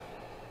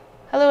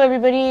Hello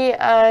everybody,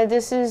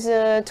 this is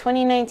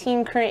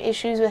 2019 current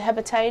issues with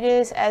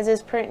hepatitis as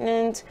is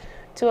pertinent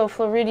to a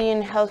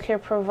Floridian healthcare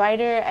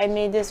provider. I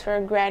made this for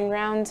grand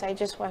rounds. I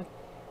just want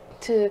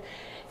to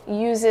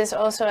use this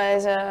also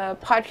as a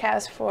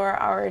podcast for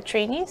our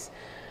trainees.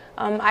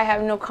 I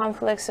have no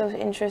conflicts of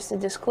interest to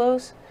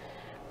disclose.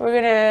 We're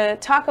going to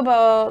talk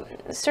about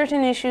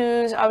certain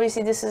issues.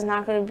 Obviously this is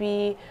not going to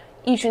be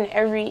each and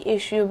every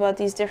issue about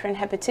these different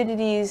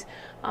hepatitis,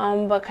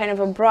 but kind of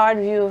a broad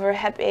view over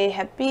Hep A,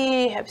 Hep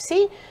B, Hep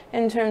C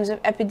in terms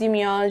of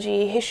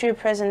epidemiology, history of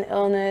present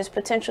illness,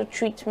 potential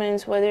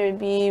treatments, whether it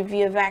be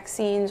via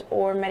vaccines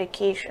or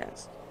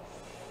medications.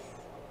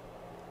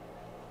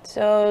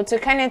 So to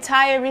kind of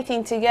tie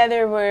everything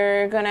together,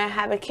 we're going to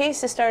have a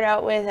case to start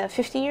out with. A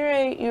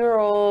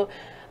 50-year-old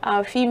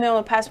female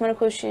with past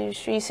medical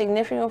history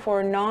significant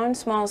for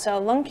non-small cell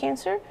lung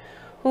cancer,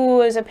 who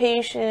was a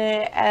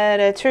patient at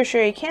a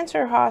tertiary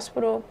cancer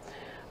hospital.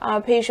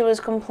 Patient was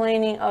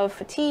complaining of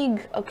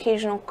fatigue,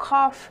 occasional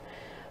cough.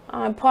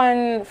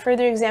 Upon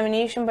further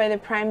examination by the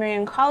primary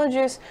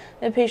oncologist,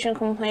 the patient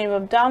complained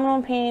of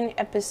abdominal pain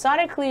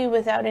episodically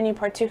without any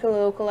particular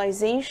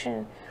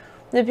localization.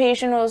 The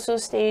patient also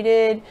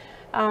stated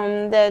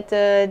that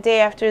the day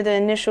after the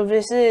initial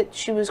visit,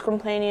 she was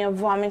complaining of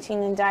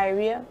vomiting and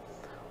diarrhea.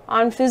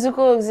 On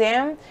physical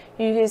exam,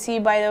 you can see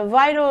by the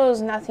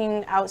vitals,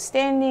 nothing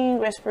outstanding.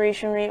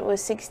 Respiration rate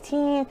was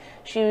 16.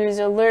 She was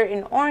alert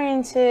and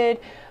oriented.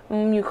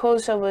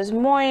 Mucosa was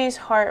moist.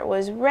 Heart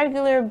was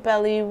regular.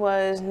 Belly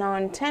was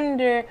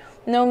non-tender.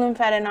 No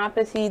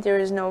lymphadenopathy. There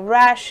was no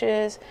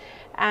rashes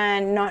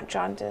and not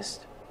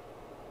jaundiced.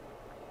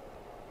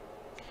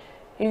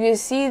 You can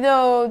see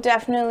though,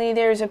 definitely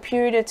there's a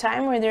period of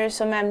time where there's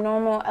some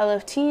abnormal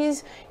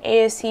LFTs,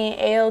 AST,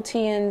 ALT,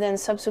 and then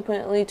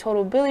subsequently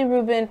total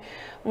bilirubin.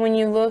 When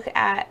you look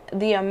at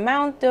the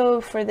amount though,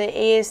 for the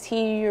AST,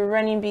 you're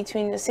running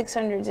between the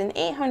 600s and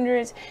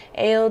 800s.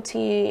 ALT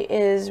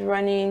is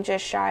running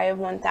just shy of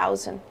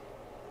 1,000.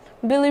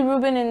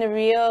 Bilirubin in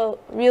the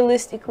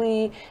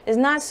realistically is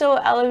not so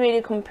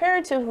elevated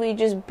comparatively,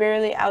 just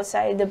barely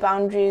outside the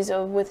boundaries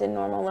of within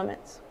normal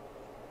limits.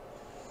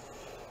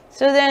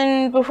 So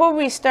then before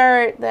we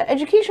start the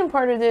education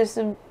part of this,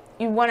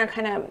 you want to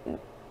kind of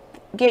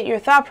get your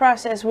thought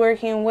process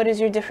working. What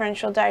is your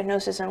differential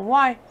diagnosis and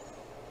why?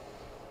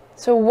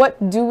 So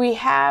what do we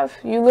have?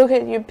 You look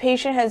at your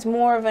patient has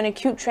more of an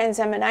acute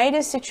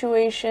transaminitis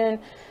situation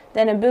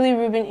than a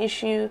bilirubin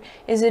issue.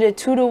 Is it a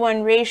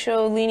 2-to-1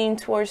 ratio leaning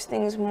towards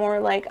things more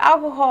like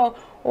alcohol,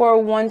 or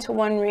a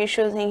 1-to-1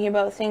 ratio thinking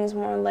about things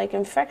more like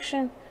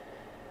infection?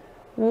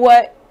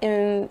 What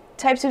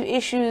types of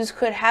issues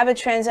could have a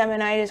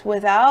transaminitis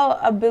without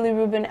a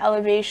bilirubin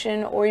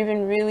elevation or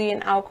even really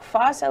an alk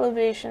phos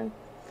elevation?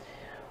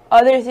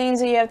 Other things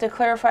that you have to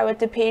clarify with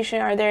the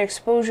patient: are there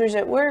exposures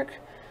at work,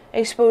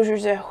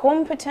 exposures at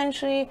home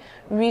potentially,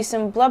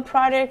 recent blood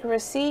product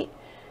receipt,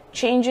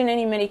 change in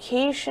any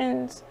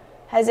medications?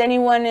 Has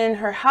anyone in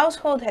her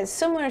household had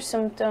similar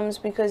symptoms,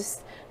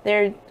 because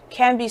there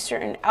can be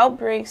certain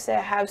outbreaks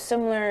that have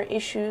similar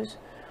issues?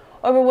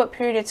 Over what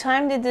period of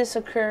time did this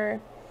occur?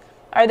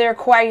 Are there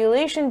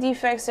coagulation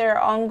defects that are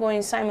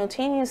ongoing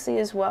simultaneously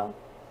as well?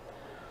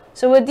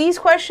 So with these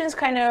questions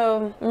kind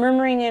of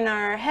murmuring in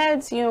our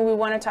heads, we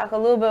want to talk a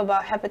little bit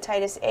about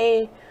hepatitis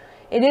A.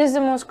 It is the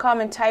most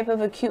common type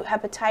of acute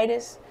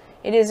hepatitis.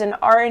 It is an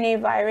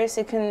RNA virus.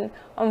 It can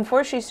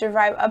unfortunately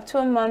survive up to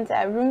a month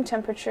at room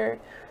temperature.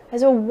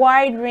 Has a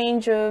wide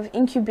range of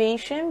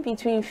incubation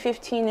between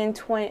 15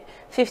 and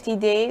 50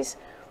 days.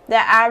 The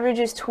average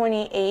is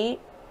 28.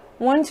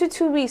 1 to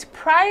 2 weeks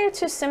prior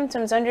to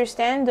symptoms.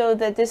 Understand though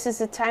that this is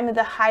the time of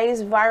the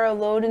highest viral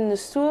load in the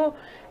stool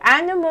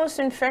and the most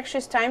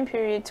infectious time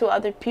period to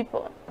other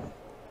people.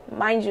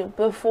 Mind you,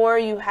 before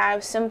you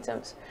have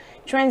symptoms.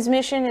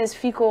 Transmission is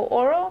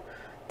fecal-oral,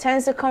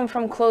 tends to come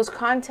from close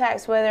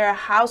contacts, whether a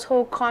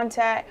household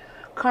contact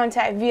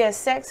via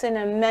sex,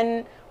 and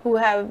men who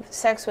have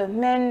sex with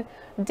men,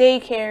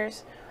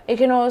 daycares. It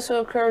can also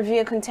occur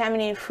via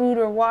contaminated food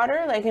or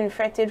water, like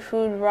infected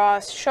food, raw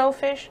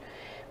shellfish.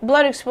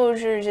 Blood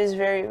exposures is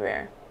very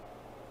rare.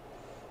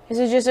 This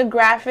is just a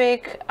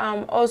graphic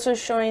also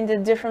showing the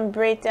different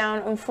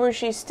breakdown.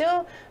 Unfortunately,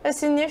 still a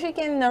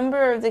significant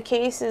number of the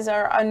cases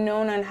are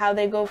unknown on how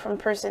they go from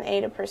person A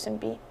to person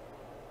B. In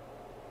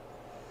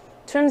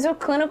terms of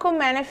clinical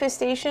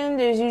manifestation,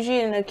 there's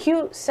usually an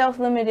acute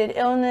self-limited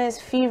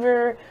illness,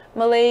 fever,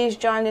 malaise,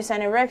 jaundice,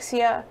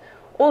 anorexia.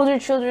 Older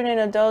children and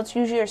adults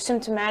usually are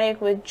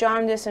symptomatic with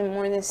jaundice in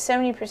more than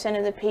 70%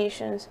 of the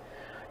patients.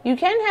 You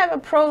can have a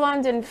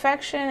prolonged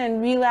infection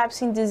and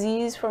relapsing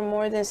disease for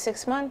more than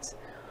 6 months.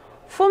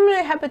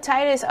 Fulminant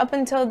hepatitis, up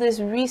until this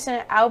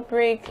recent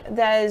outbreak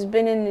that has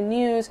been in the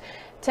news,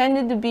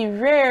 tended to be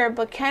rare,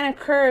 but can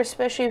occur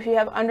especially if you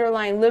have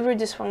underlying liver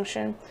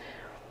dysfunction.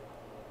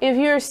 If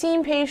you're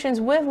seeing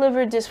patients with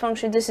liver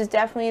dysfunction, this is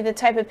definitely the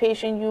type of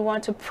patient you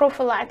want to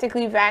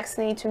prophylactically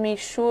vaccinate to make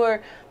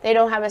sure they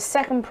don't have a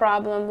second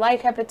problem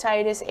like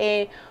hepatitis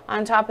A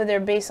on top of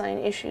their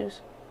baseline issues.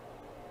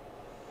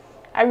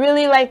 I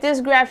really like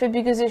this graphic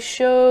because it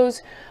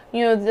shows,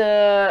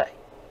 the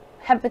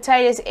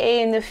hepatitis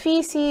A in the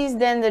feces,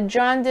 then the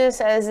jaundice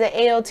as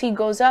the ALT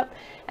goes up,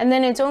 and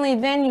then it's only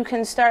then you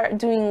can start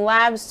doing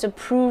labs to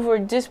prove or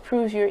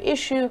disprove your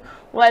issue,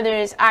 whether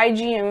it's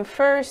IgM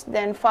first,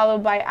 then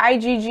followed by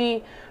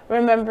IgG,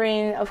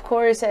 remembering, of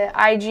course, that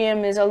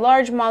IgM is a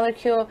large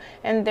molecule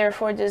and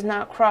therefore does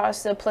not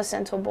cross the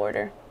placental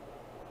border.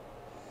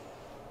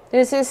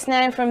 This is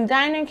snagged from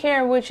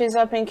DynaCare, which is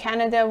up in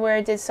Canada where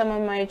I did some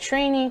of my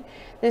training.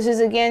 This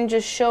is again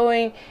just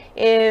showing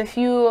if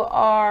you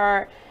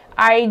are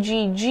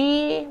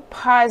IgG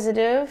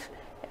positive,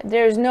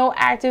 there's no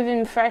active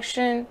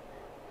infection,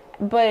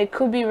 but it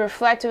could be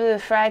reflective of the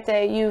fact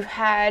that you've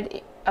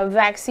had a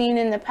vaccine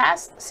in the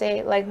past,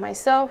 say like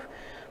myself.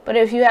 But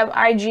if you have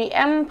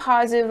IgM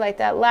positive, like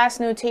that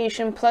last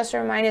notation, plus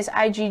or minus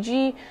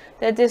IgG,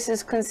 that this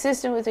is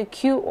consistent with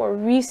acute or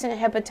recent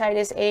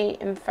hepatitis A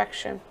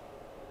infection.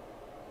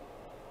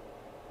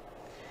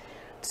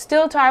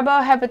 Still talk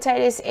about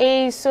hepatitis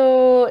A.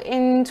 So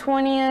in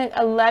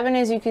 2011,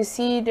 as you can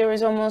see, there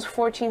was almost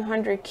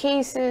 1,400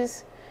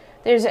 cases.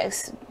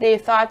 They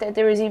thought that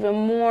there was even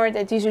more,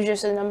 that these are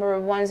just a number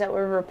of ones that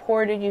were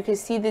reported. You can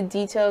see the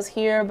details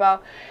here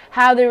about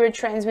how they were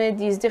transmitted,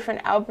 these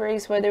different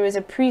outbreaks, whether it was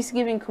a priest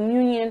giving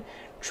communion,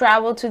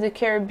 travel to the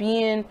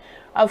Caribbean,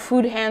 a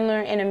food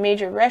handler in a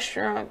major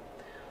restaurant.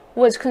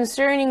 What's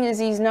concerning is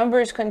these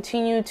numbers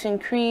continue to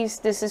increase.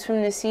 This is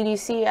from the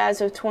CDC as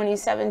of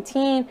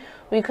 2017.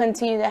 We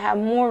continue to have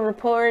more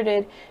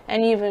reported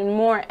and even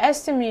more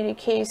estimated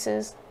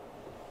cases.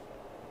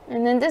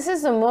 And then this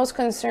is the most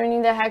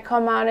concerning that had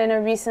come out in a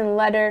recent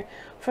letter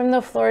from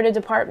the Florida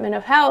Department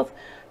of Health.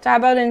 Talk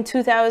about in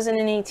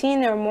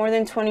 2018, there were more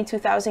than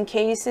 22,000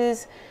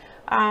 cases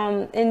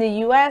in the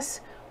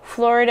U.S.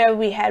 Florida,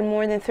 we had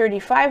more than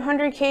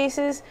 3,500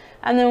 cases.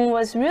 And then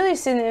what's really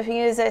significant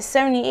is that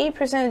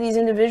 78% of these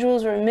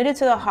individuals were admitted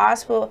to the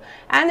hospital,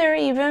 and there were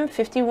even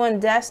 51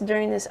 deaths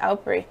during this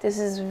outbreak. This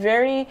is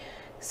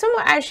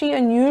somewhat actually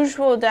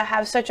unusual to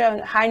have such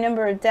a high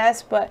number of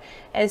deaths, but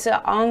it's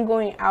an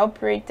ongoing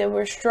outbreak that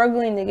we're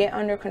struggling to get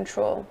under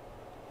control.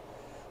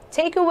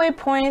 Takeaway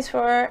points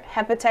for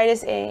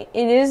hepatitis A.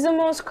 It is the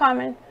most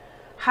common.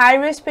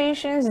 High-risk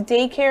patients,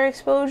 daycare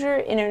exposure,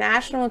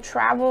 international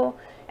travel,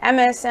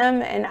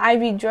 MSM, and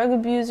IV drug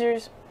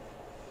abusers.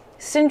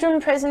 Syndrome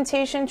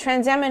presentation,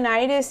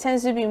 transaminitis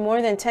tends to be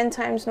more than 10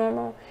 times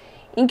normal.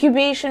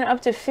 Incubation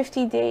up to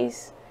 50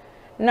 days.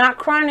 Not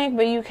chronic,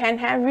 but you can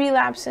have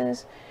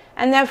relapses.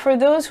 And that for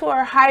those who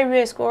are high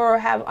risk or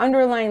have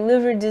underlying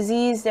liver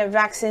disease, that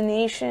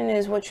vaccination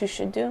is what you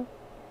should do.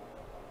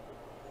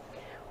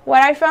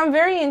 What I found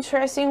very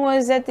interesting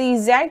was that the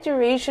exact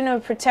duration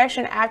of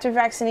protection after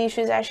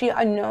vaccination is actually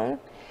unknown.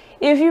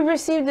 If you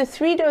received the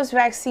 3-dose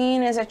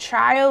vaccine as a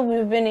child,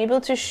 we've been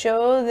able to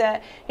show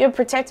that you have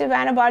protective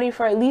antibody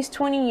for at least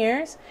 20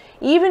 years.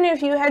 Even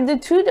if you had the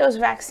 2-dose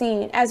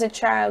vaccine as a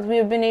child, we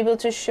have been able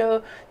to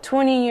show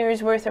 20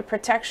 years worth of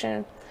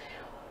protection.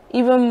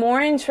 Even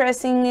more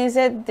interesting is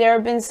that there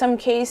have been some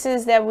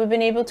cases that we've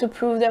been able to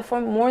prove that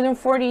for more than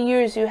 40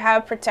 years you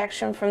have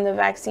protection from the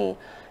vaccine.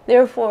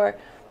 Therefore,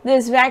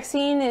 this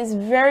vaccine is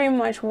very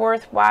much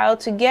worthwhile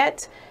to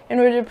get in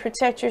order to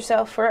protect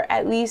yourself for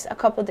at least a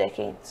couple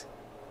decades.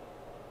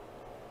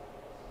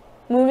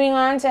 Moving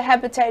on to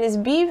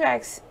hepatitis B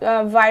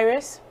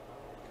virus.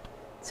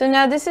 So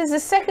now this is the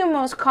second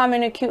most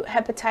common acute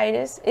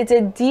hepatitis. It's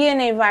a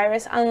DNA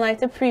virus, unlike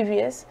the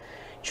previous.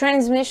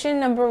 Transmission,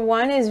 number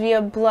one, is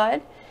via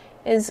blood,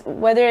 is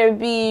whether it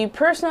be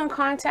personal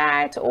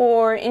contact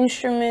or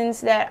instruments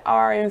that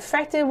are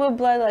infected with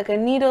blood, like a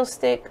needle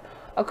stick,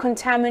 a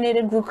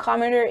contaminated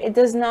glucometer. It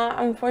does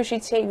not,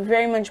 unfortunately, take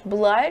very much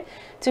blood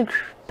to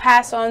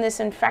pass on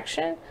this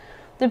infection.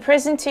 The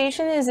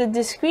presentation is a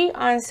discrete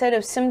onset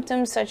of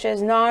symptoms such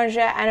as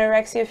nausea,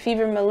 anorexia,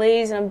 fever,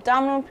 malaise, and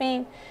abdominal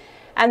pain.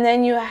 And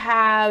then you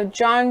have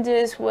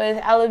jaundice with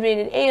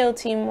elevated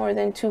ALT more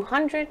than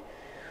 200.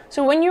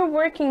 So when you're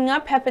working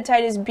up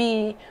hepatitis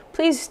B,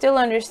 please still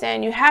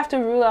understand you have to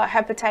rule out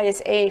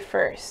hepatitis A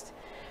first.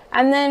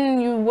 And then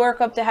you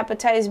work up to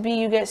hepatitis B,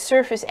 you get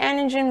surface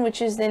antigen,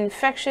 which is the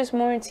infectious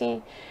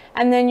moiety.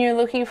 And then you're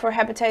looking for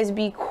hepatitis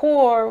B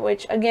core,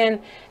 which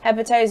again,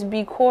 hepatitis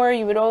B core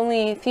you would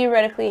only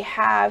theoretically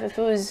have if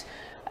it was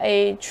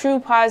a true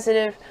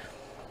positive,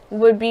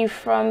 would be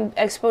from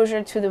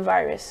exposure to the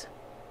virus.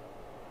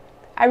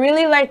 I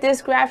really like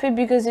this graphic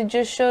because it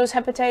just shows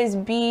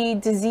hepatitis B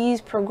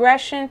disease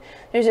progression.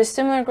 There's a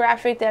similar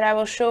graphic that I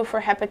will show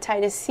for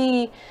hepatitis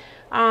C.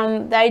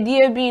 The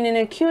idea being an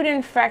acute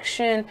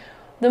infection,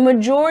 the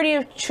majority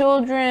of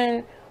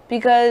children,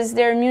 because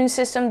their immune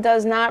system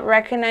does not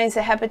recognize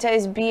the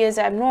hepatitis B as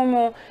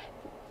abnormal,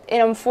 it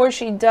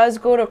unfortunately does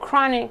go to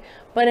chronic,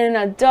 but in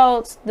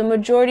adults, the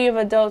majority of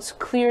adults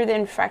clear the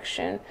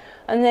infection.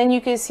 And then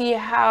you can see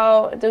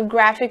how the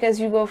graphic, as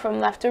you go from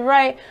left to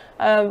right,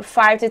 5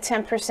 to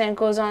 10%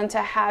 goes on to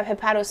have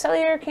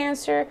hepatocellular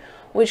cancer,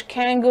 which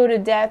can go to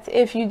death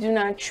if you do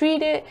not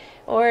treat it,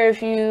 or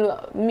if you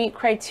meet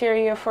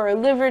criteria for a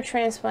liver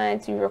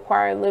transplant, you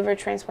require liver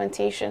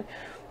transplantation.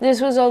 This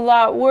was a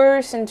lot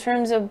worse in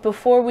terms of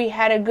before we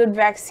had a good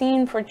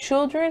vaccine for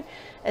children,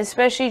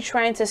 especially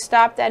trying to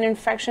stop that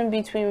infection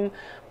between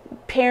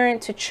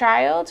parent to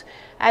child,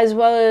 as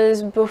well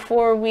as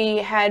before we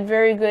had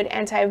very good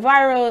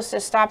antivirals to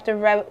stop the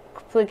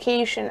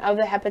replication of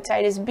the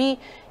hepatitis B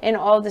in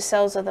all the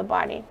cells of the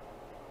body.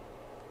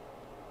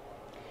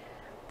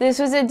 This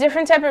was a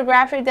different type of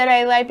graphic that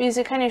I like because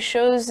it kind of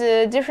shows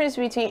the difference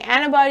between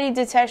antibody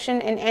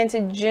detection and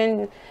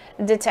antigen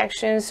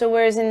detection. So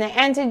whereas in the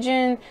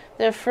antigen,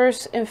 the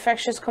first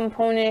infectious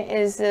component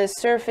is the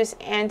surface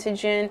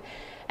antigen,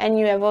 and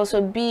you have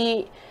also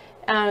B,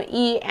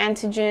 E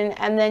antigen,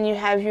 and then you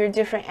have your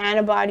different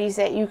antibodies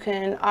that you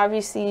can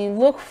obviously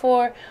look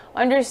for.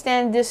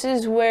 Understand this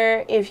is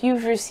where if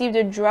you've received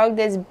a drug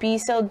that's B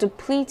cell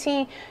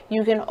depleting,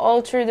 you can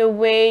alter the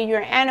way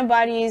your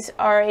antibodies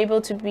are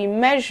able to be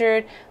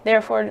measured,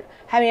 therefore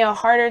having a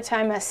harder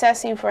time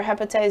assessing for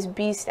hepatitis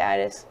B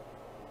status.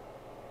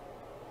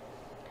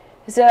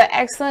 It's an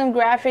excellent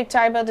graphic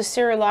talking about the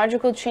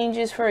serological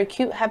changes for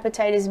acute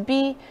hepatitis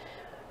B.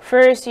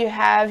 First, you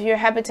have your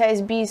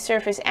hepatitis B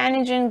surface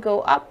antigen go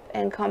up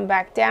and come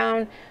back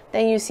down.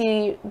 Then you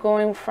see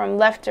going from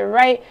left to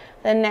right.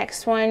 The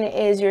next one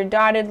is your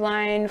dotted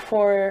line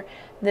for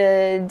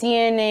the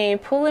DNA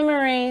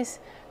polymerase.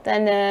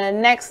 Then the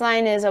next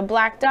line is a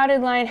black dotted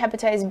line,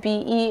 hepatitis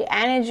B-E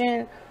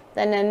antigen.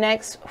 Then the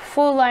next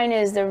full line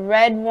is the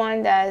red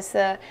one, that's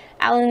the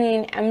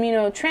alanine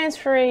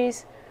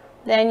aminotransferase.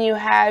 Then you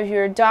have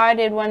your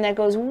dotted one that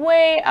goes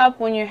way up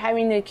when you're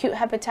having the acute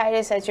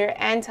hepatitis. That's your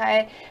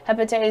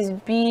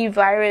anti-hepatitis B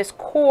virus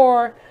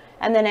core.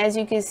 And then as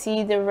you can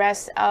see, the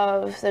rest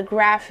of the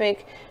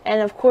graphic.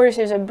 And of course,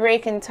 there's a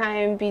break in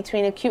time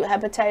between acute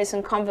hepatitis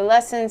and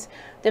convalescence,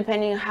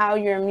 depending on how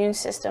your immune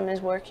system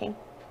is working.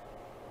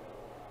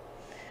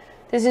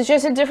 This is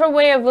just a different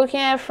way of looking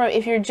at it from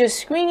if you're just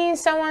screening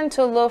someone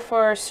to look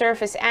for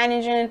surface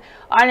antigen.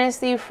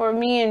 Honestly, for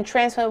me in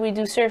transplant, we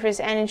do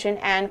surface antigen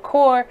and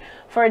core.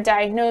 For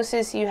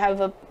diagnosis, you have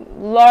a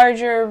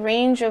larger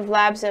range of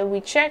labs that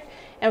we check.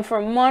 And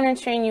for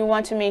monitoring, you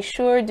want to make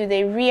sure, do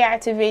they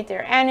reactivate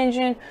their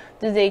antigen?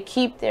 Do they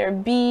keep their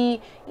B,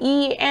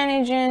 E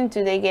antigen?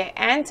 Do they get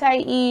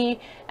anti-E?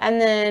 And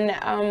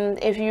then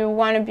if you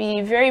want to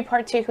be very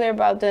particular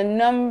about the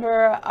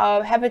number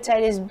of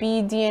hepatitis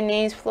B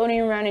DNAs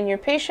floating around in your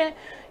patient,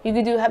 you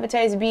could do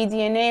hepatitis B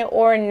DNA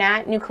or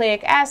NAT,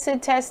 nucleic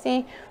acid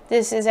testing.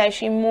 This is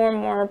actually more and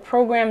more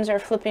programs are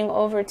flipping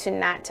over to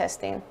NAT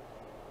testing.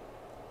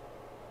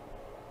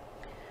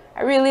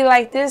 I really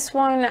like this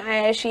one.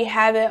 I actually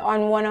have it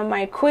on one of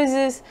my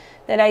quizzes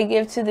that I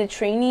give to the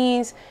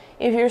trainees.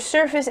 If you're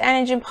surface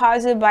antigen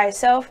positive by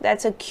itself,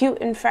 that's acute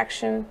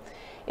infection.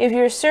 If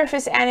you're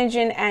surface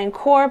antigen and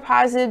core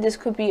positive, this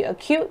could be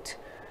acute.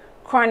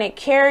 Chronic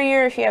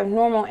carrier, if you have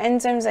normal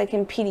enzymes like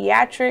in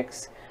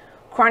pediatrics.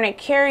 Chronic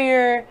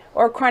carrier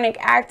or chronic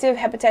active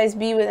hepatitis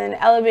B with an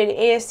elevated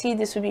AST,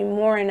 this would be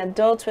more in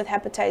adults with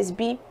hepatitis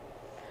B.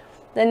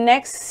 The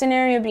next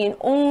scenario being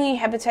only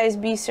hepatitis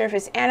B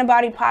surface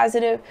antibody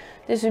positive.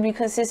 This would be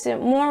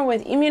consistent more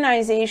with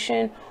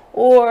immunization,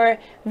 or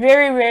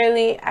very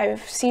rarely,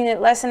 I've seen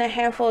it less than a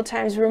handful of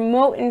times,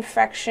 remote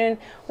infection,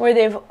 where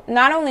they've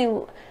not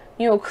only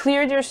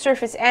cleared their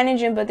surface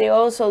antigen, but they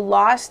also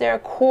lost their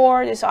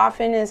core. This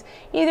often is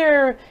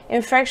either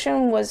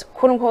infection was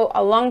quote unquote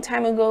a long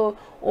time ago,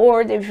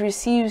 or they've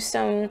received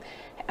some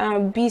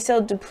B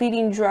cell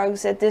depleting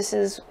drugs that this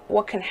is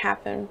what can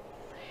happen.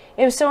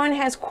 If someone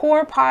has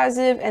core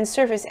positive and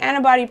surface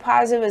antibody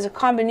positive as a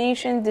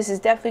combination, this is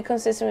definitely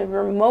consistent with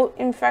remote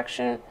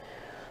infection.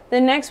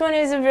 The next one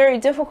is a very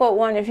difficult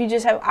one. If you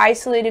just have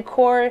isolated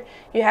core,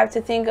 you have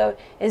to think of,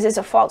 is this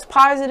a false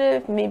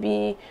positive?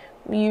 Maybe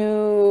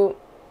you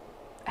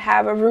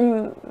have a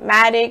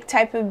rheumatic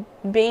type of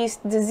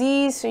based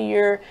disease, so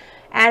your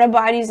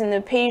antibodies in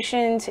the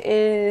patient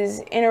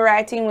is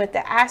interacting with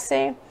the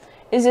assay.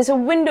 Is this a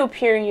window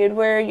period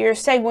where you're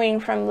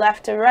segueing from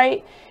left to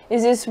right?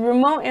 Is this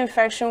remote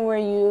infection where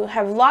you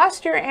have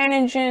lost your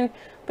antigen,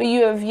 but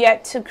you have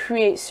yet to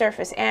create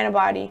surface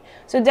antibody?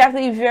 So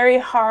definitely very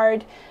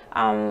hard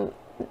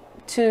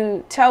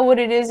to tell what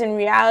it is in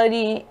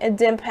reality. It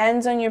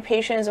depends on your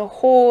patient as a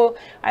whole.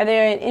 Are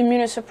they in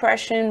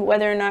immunosuppression,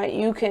 whether or not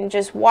you can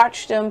just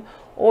watch them,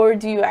 or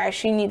do you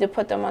actually need to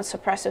put them on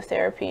suppressive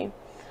therapy?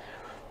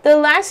 The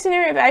last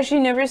scenario I've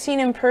actually never seen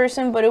in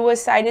person, but it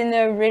was cited in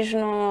the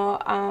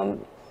original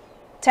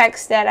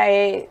text that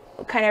I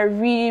kind of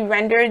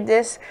re-rendered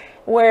this,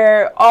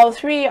 where all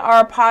three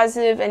are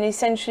positive and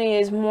essentially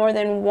is more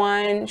than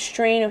one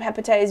strain of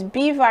hepatitis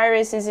B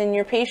virus is in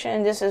your patient,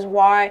 and this is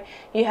why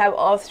you have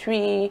all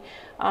three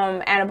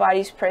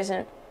antibodies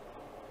present.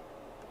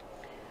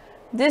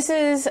 This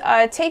is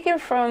taken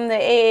from the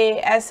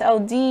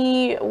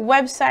AASLD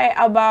website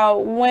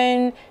about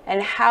when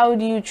and how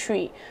do you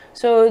treat.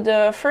 So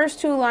the first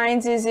two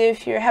lines is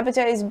if your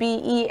hepatitis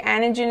B/E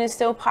antigen is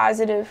still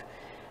positive,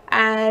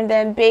 and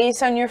then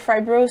based on your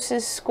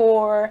fibrosis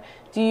score,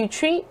 do you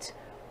treat?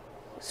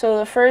 So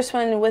the first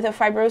one with a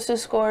fibrosis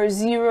score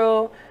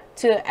 0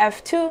 to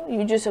F2,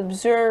 you just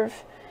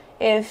observe.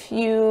 If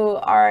you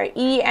are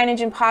E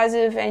antigen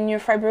positive and your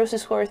fibrosis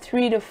score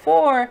 3 to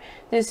 4,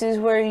 this is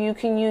where you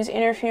can use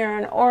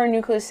interferon or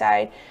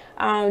nucleoside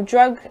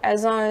drug,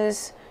 as long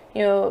as,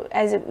 you know,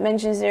 as it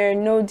mentions there,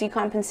 no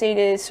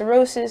decompensated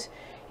cirrhosis.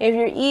 If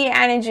you're E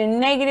antigen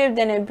negative,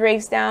 then it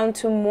breaks down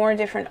to more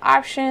different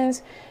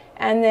options.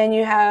 And then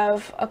you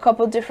have a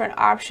couple different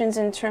options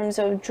in terms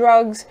of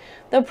drugs.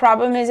 The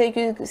problem is that you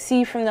can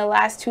see from the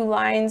last two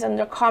lines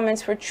under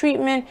comments for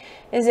treatment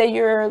is that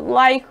you're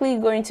likely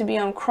going to be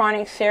on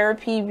chronic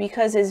therapy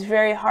because it's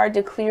very hard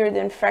to clear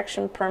the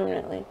infection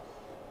permanently.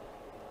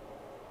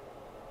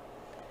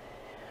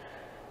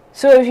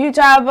 So if you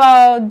talk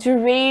about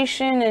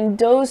duration and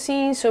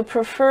dosing, so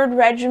preferred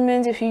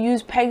regimens, if you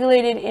use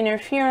pegylated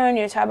interferon,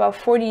 you're talking about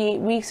 48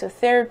 weeks of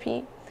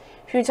therapy.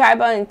 If you're talking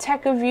about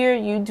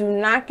entecavir, you do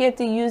not get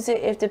to use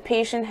it if the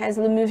patient has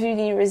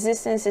lamivudine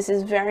resistance. This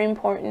is very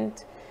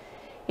important.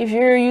 If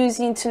you're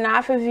using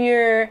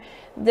tenofovir,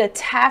 the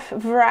TAF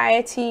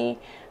variety,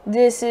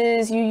 this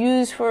is you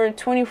use for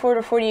 24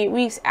 to 48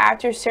 weeks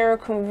after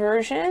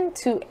seroconversion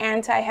to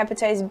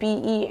anti-hepatitis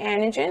B/E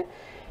antigen.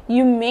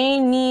 You may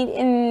need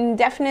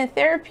indefinite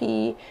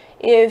therapy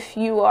if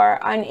you are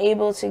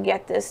unable to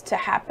get this to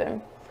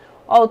happen.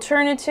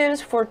 Alternatives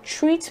for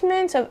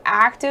treatment of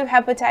active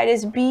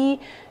hepatitis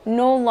B,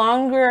 no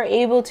longer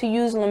able to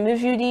use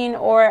lamivudine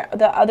or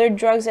the other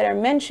drugs that are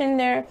mentioned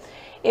there.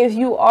 If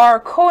you are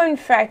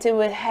co-infected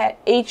with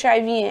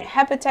HIV and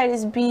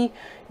hepatitis B,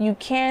 you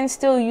can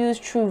still use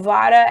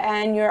Truvada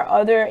and your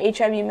other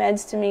HIV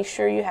meds to make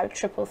sure you have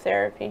triple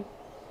therapy.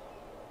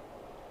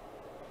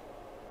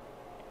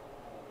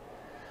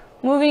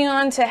 Moving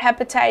on to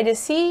hepatitis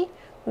C.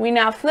 We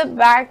now flip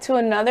back to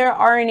another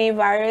RNA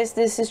virus.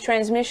 This is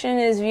transmission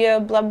is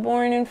via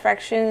bloodborne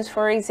infections,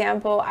 for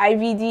example,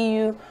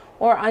 IVDU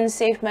or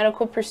unsafe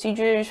medical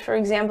procedures. For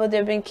example,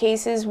 there have been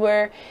cases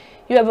where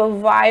you have a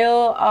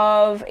vial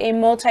of a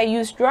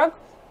multi-use drug.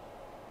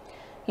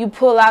 You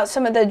pull out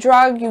some of the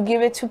drug, you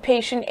give it to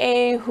patient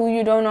A who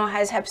you don't know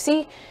has hep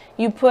C.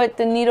 You put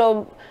the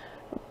needle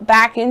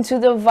back into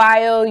the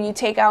vial, you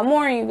take out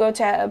more, you go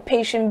to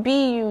patient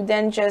B, you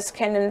then just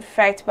can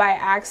infect by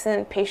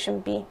accident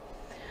patient B.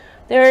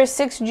 There are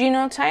 6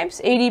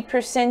 genotypes.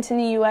 80% in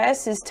the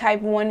US is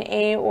type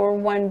 1A or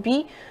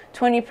 1B.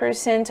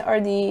 20% are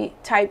the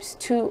types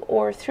 2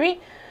 or 3.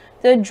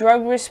 The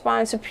drug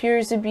response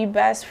appears to be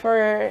best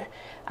for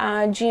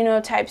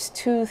genotypes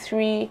 2,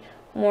 3,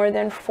 more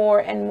than 4,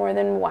 and more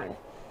than 1.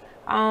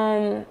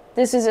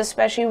 This is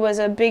especially was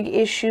a big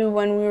issue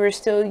when we were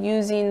still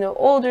using the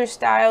older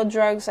style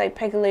drugs like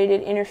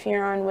pegylated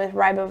interferon with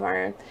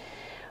ribavirin.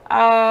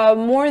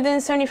 More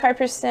than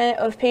 75%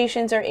 of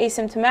patients are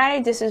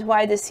asymptomatic. This is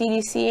why the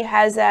CDC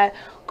has that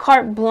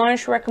carte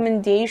blanche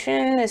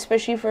recommendation,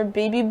 especially for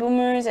baby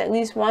boomers, at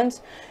least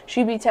once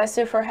should be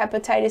tested for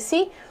hepatitis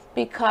C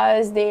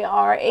because they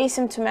are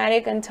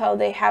asymptomatic until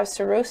they have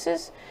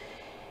cirrhosis.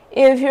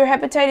 If your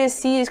hepatitis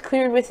C is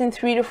cleared within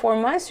 3 to 4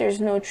 months, there's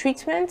no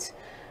treatment.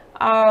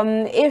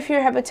 If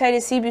your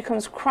hepatitis C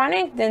becomes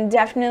chronic, then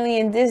definitely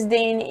in this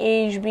day and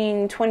age,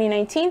 being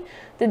 2019,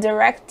 the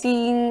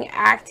direct-acting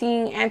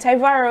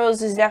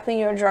antivirals is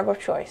definitely your drug of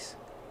choice.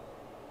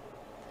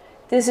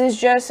 This is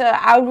just an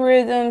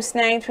algorithm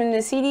snagged from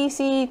the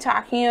CDC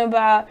talking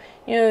about,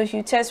 you know, if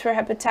you test for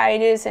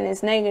hepatitis and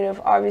it's negative,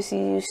 obviously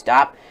you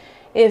stop.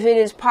 If it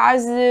is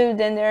positive,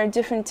 then there are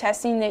different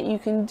testing that you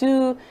can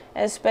do,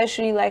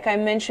 especially like I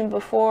mentioned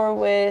before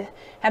with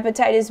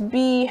hepatitis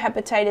B,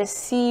 hepatitis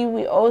C.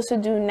 We also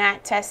do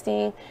NAT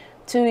testing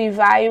to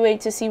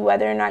evaluate to see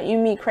whether or not you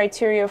meet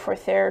criteria for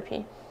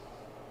therapy.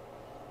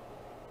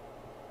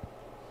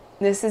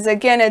 This is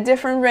again a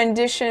different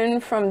rendition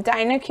from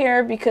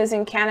Dynacare because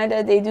in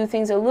Canada they do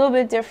things a little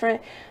bit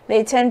different.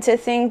 They tend to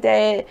think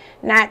that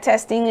NAT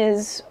testing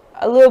is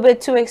a little bit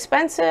too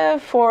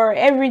expensive for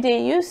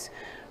everyday use.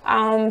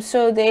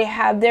 So they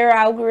have their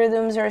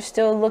algorithms are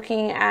still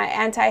looking at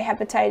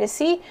anti-hepatitis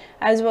C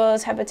as well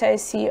as hepatitis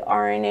C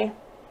RNA.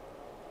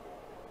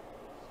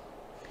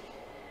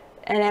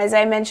 And as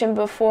I mentioned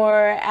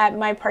before, at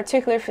my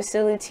particular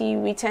facility,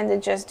 we tend to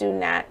just do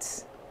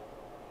NATs.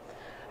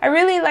 I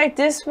really like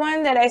this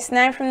one that I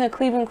snagged from the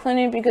Cleveland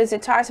Clinic because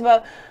it talks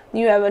about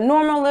you have a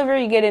normal liver,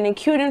 you get an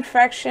acute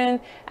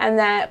infection, and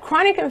that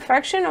chronic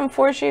infection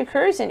unfortunately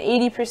occurs in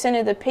 80%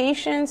 of the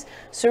patients.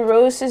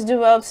 Cirrhosis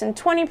develops in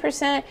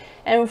 20%,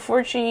 and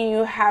unfortunately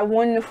you have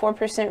 1 to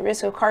 4%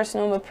 risk of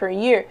carcinoma per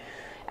year.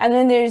 And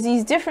then there's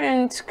these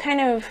different kind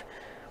of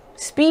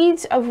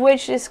speeds of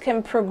which this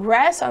can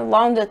progress.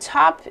 Along the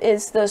top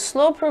is the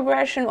slow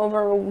progression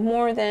over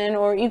more than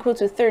or equal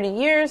to 30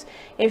 years.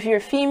 If you're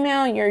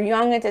female, you're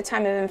young at the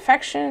time of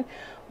infection.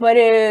 But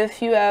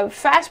if you have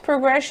fast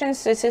progression,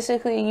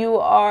 statistically you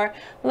are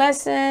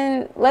less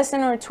than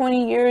or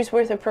 20 years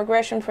worth of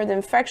progression for the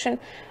infection,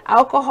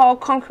 alcohol,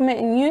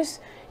 concomitant use,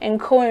 and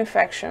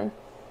co-infection.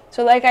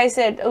 So like I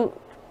said,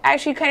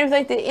 actually kind of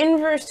like the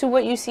inverse to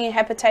what you see in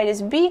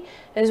hepatitis B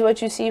is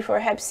what you see for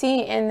hep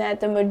C, in that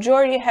the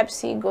majority of hep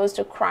C goes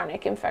to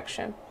chronic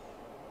infection.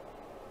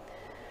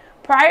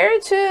 Prior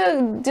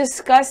to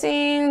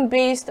discussing,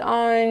 based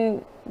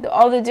on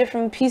all the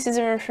different pieces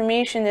of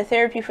information, the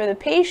therapy for the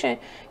patient,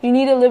 you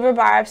need a liver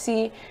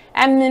biopsy.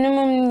 At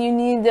minimum, you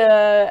need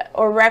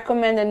or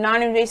recommend a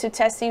non-invasive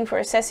testing for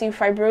assessing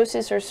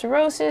fibrosis or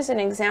cirrhosis. An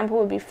example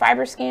would be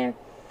FibroScan.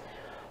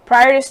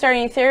 Prior to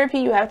starting therapy,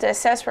 you have to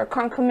assess for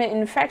concomitant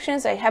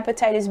infections like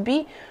hepatitis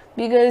B,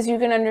 because you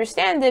can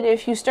understand that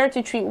if you start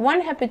to treat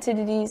one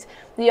hepatitis,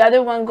 the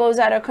other one goes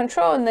out of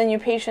control and then your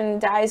patient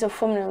dies of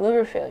fulminant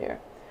liver failure.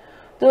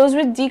 Those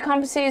with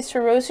decompensated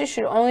cirrhosis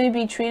should only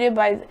be treated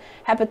by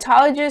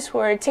hepatologists who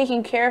are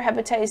taking care of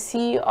hepatitis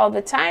C all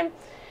the time.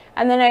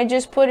 And then I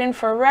just put in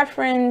for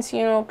reference,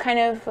 you know, kind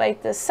of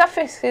like the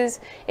suffixes,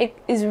 it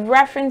is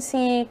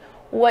referencing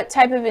what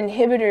type of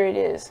inhibitor it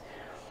is.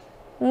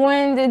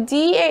 When the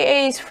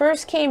DAAs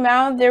first came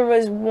out, there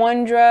was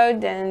one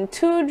drug, then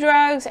two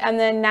drugs, and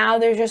then now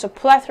there's just a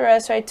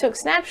plethora. So I took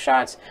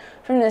snapshots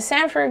from the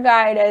Sanford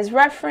guide as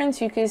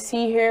reference. You can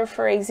see here,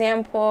 for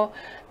example,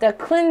 the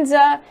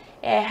Clinza.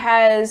 It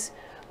has,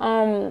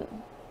 you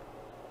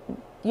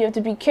have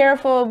to be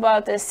careful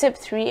about the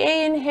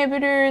CYP3A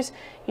inhibitors.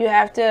 You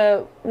have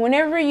to,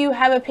 whenever you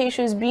have a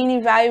patient who's being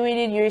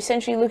evaluated, you're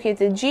essentially looking at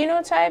the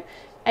genotype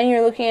and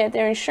you're looking at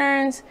their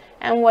insurance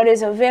and what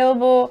is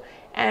available.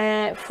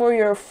 And for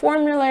your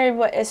formulary,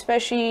 but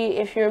especially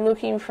if you're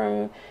looking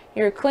from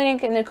your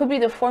clinic, and it could be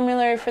the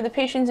formulary for the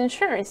patient's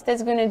insurance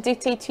that's going to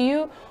dictate to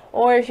you,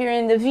 or if you're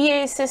in the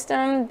VA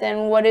system,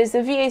 then what is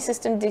the VA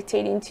system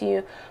dictating to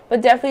you.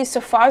 But definitely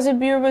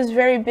sofosbuvir was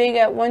very big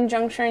at one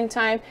juncture in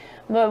time,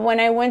 but when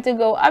I went to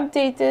go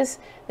update this,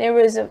 there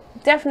was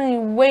definitely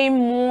way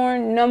more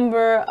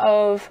number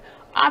of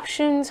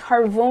options.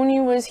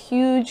 Harvoni was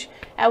huge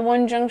at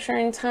one juncture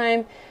in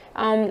time.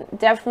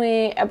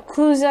 Definitely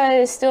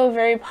Epclusa is still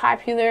very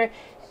popular.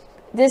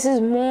 This is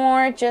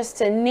more just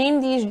to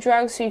name these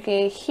drugs so you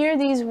can hear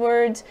these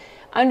words,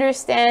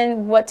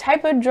 understand what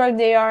type of drug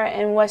they are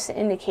and what's the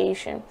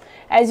indication.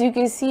 As you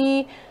can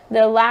see,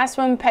 the last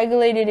one,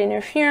 pegylated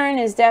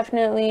interferon, is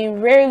definitely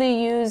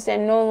rarely used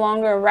and no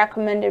longer a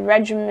recommended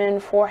regimen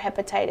for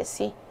hepatitis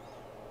C.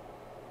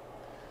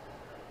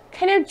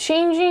 Kind of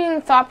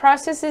changing thought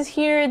processes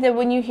here, that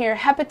when you hear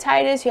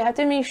hepatitis, you have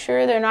to make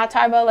sure they're not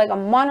talking about like a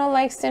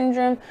mono-like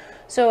syndrome.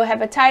 So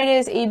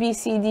hepatitis, A, B,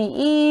 C, D,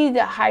 E,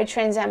 the high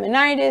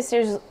transaminitis,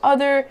 there's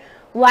other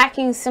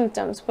lacking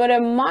symptoms. But a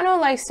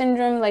mono-like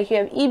syndrome, like you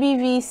have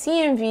EBV,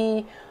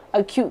 CMV,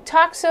 acute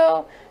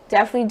toxo,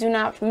 definitely do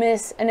not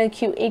miss an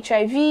acute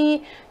HIV.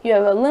 You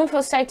have a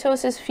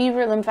lymphocytosis,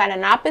 fever,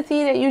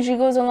 lymphadenopathy that usually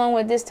goes along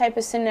with this type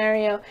of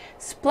scenario.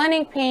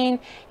 Splenic pain.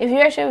 If you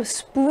actually have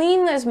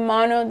spleenless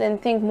mono, then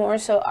think more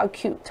so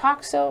acute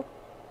toxo.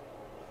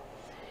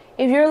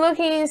 If you're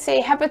looking at,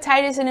 say,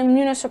 hepatitis in an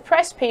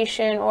immunosuppressed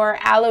patient or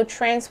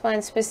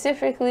allotransplant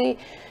specifically,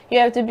 you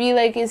have to be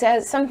like, is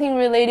that something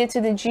related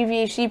to the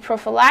GVHD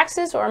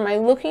prophylaxis, or am I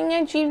looking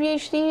at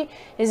GVHD?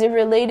 Is it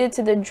related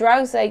to the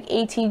drugs like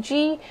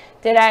ATG?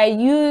 Did I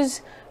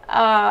use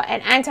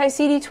an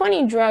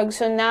anti-CD20 drug,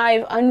 so now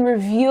I've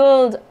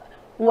unrevealed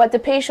what the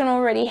patient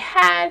already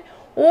had?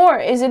 Or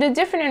is it a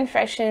different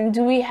infection?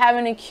 Do we have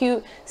an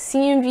acute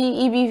CMV,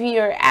 EBV,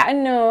 or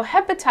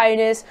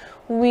adenohepatitis?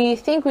 We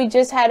think we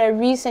just had a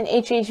recent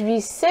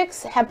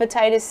HHV6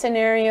 hepatitis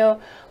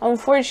scenario.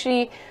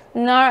 Unfortunately,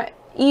 not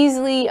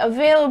easily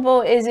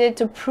available is it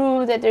to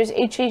prove that there's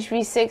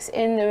HHV6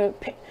 in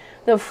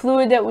the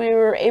fluid that we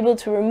were able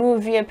to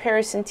remove via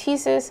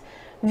paracentesis.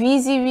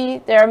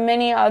 VZV, there are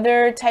many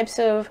other types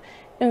of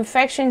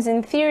infections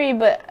in theory,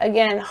 but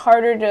again,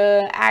 harder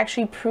to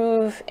actually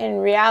prove in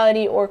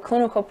reality or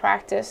clinical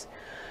practice.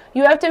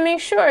 You have to make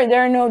sure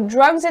there are no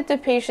drugs that the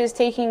patient is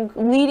taking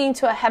leading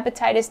to a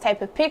hepatitis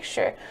type of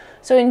picture.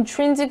 So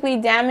intrinsically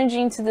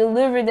damaging to the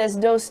liver that's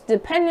dose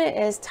dependent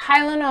is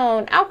Tylenol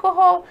and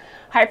alcohol.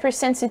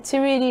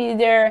 Hypersensitivity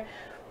there,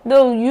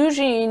 though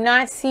usually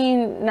not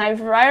seeing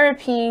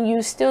nivirapine,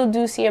 you still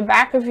do see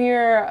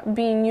abacavir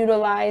being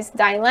utilized,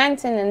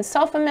 dilantin and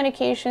sulfa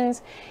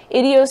medications.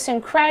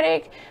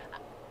 Idiosyncratic,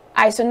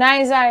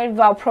 isoniazid,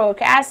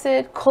 valproic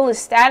acid,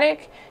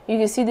 cholestatic. You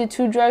can see the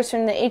two drugs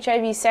from the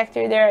HIV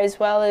sector there, as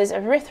well as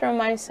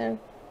erythromycin.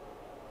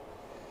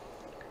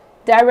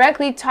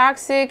 Directly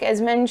toxic,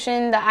 as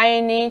mentioned, the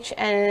INH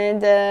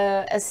and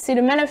the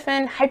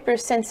acetaminophen.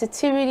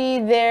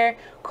 Hypersensitivity there,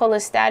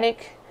 cholestatic.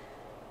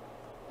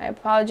 I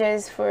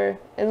apologize for,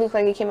 it looked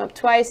like it came up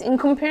twice. In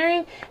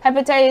comparing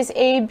hepatitis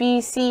A,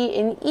 B, C,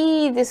 and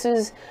E, this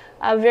was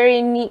a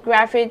very neat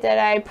graphic that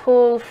I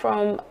pulled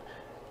from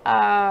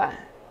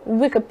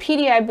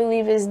Wikipedia, I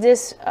believe, is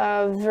this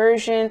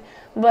version,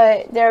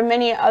 but there are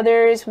many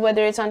others,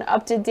 whether it's on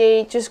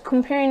UpToDate, just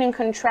comparing and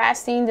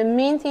contrasting. The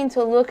main thing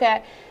to look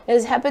at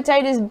is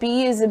hepatitis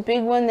B is the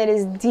big one that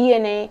is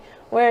DNA,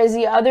 whereas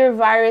the other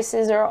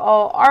viruses are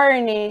all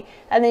RNA,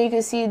 and then you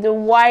can see the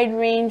wide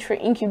range for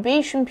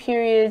incubation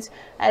periods,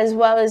 as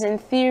well as in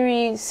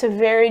theory,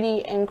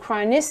 severity and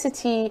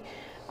chronicity.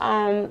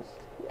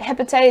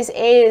 Hepatitis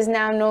A is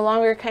now no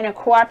longer kind of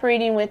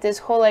cooperating with this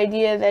whole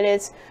idea that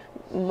it's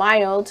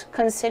mild,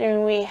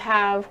 considering we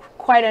have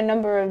quite a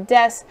number of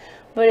deaths,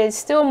 but it's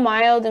still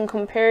mild in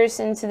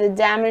comparison to the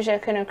damage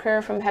that can occur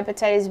from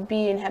hepatitis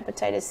B and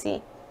hepatitis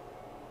C.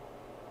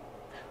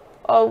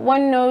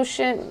 One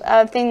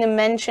thing to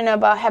mention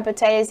about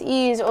hepatitis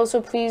E is also,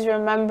 please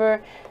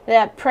remember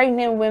that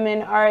pregnant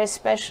women are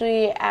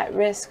especially at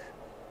risk.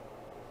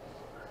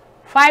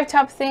 5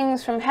 top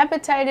things from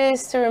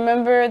hepatitis to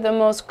remember. The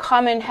most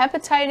common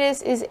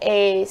hepatitis is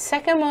A.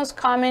 Second most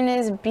common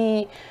is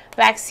B.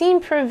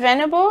 Vaccine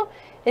preventable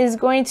is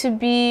going to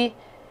be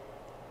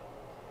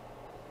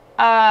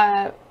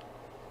hepatitis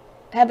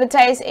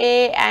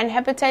A and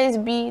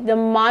hepatitis B. The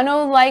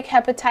mono-like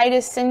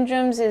hepatitis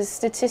syndromes is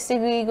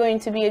statistically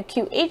going to be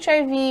acute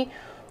HIV.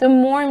 The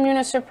more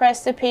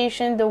immunosuppressed the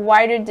patient, the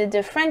wider the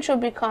differential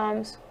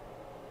becomes.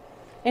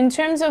 In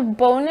terms of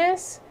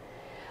bonus,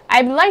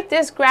 I like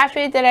this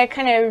graphic that I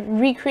kind of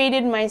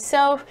recreated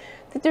myself,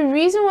 that the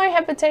reason why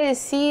hepatitis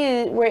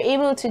C we're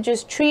able to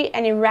just treat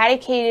and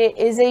eradicate it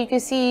is that you can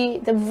see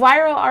the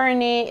viral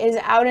RNA is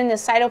out in the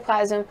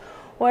cytoplasm,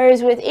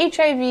 whereas with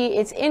HIV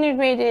it's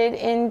integrated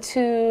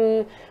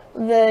into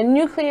the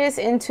nucleus,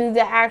 into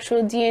the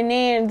actual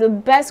DNA, and the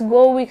best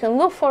goal we can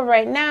look for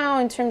right now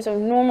in terms of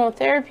normal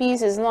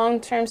therapies is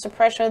long-term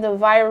suppression of the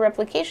viral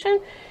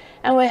replication.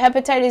 And with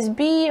hepatitis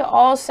B,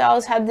 all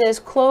cells have this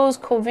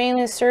closed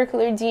covalent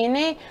circular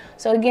DNA.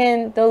 So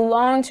again, the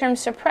long-term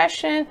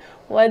suppression,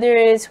 whether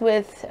it's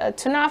with a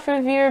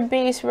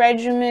tenofovir-based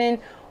regimen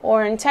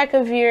or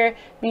entecavir,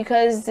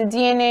 because the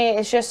DNA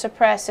is just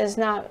suppressed, it's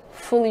not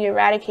fully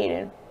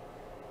eradicated.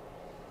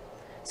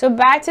 So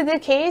back to the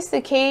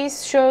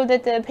case showed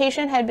that the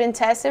patient had been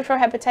tested for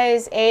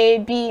hepatitis A,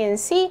 B, and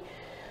C.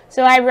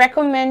 So I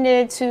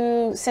recommended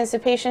to, since the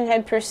patient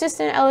had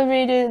persistent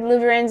elevated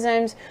liver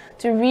enzymes,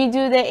 to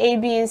redo the A,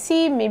 B, and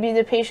C. Maybe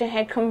the patient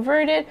had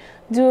converted,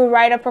 do a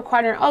right upper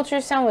quadrant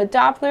ultrasound with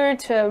Doppler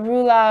to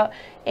rule out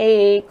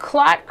a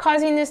clot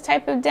causing this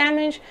type of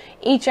damage,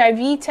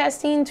 HIV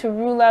testing to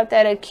rule out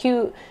that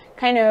acute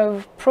kind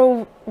of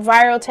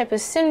pro-viral type of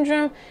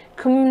syndrome,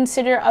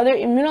 consider other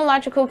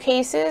immunological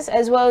cases,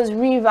 as well as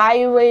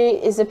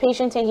reevaluate, is the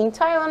patient taking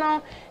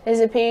Tylenol, is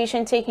the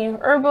patient taking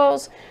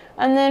herbals.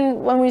 And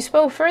then when we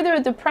spoke further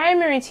with the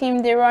primary team,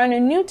 they were on a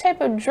new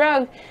type of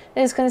drug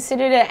that is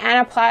considered an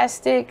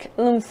anaplastic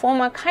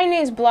lymphoma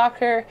kinase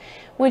blocker,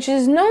 which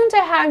is known to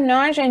have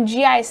nausea and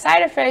GI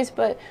side effects,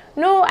 but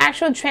no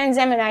actual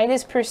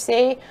transaminitis per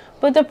se.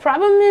 But the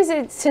problem is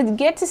that to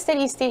get to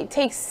steady state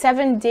takes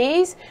 7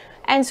 days.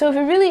 And so if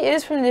it really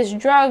is from this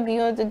drug, you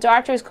know, the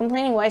doctor is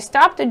complaining, well, I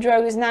stopped the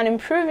drug, it's not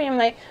improving. I'm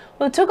like,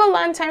 well, it took a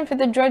long time for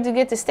the drug to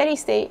get to steady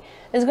state.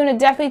 It's going to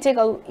definitely take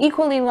an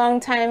equally long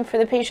time for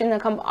the patient to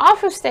come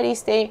off of steady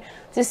state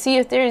to see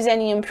if there is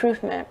any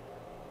improvement.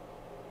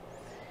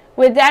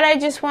 With that, I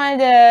just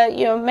wanted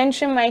to,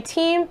 mention my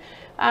team.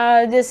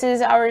 This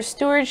is our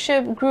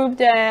stewardship group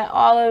that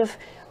all of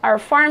our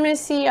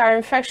pharmacy, our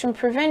infection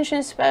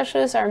prevention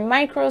specialists, our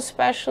micro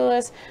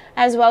specialists,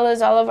 as well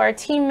as all of our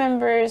team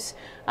members,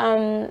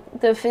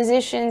 the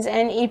physicians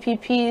and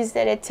APPs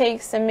that it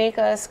takes to make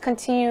us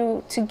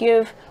continue to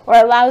give, or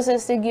allows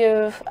us to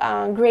give,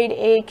 grade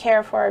A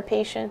care for our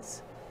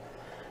patients.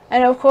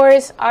 And of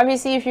course,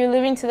 obviously, if you're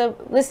listening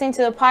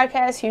to the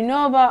podcast, you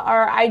know about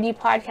our ID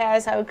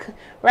podcast. I would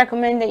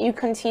recommend that you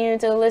continue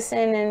to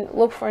listen and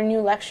look for new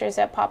lectures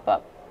that pop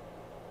up.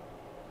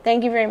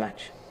 Thank you very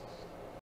much.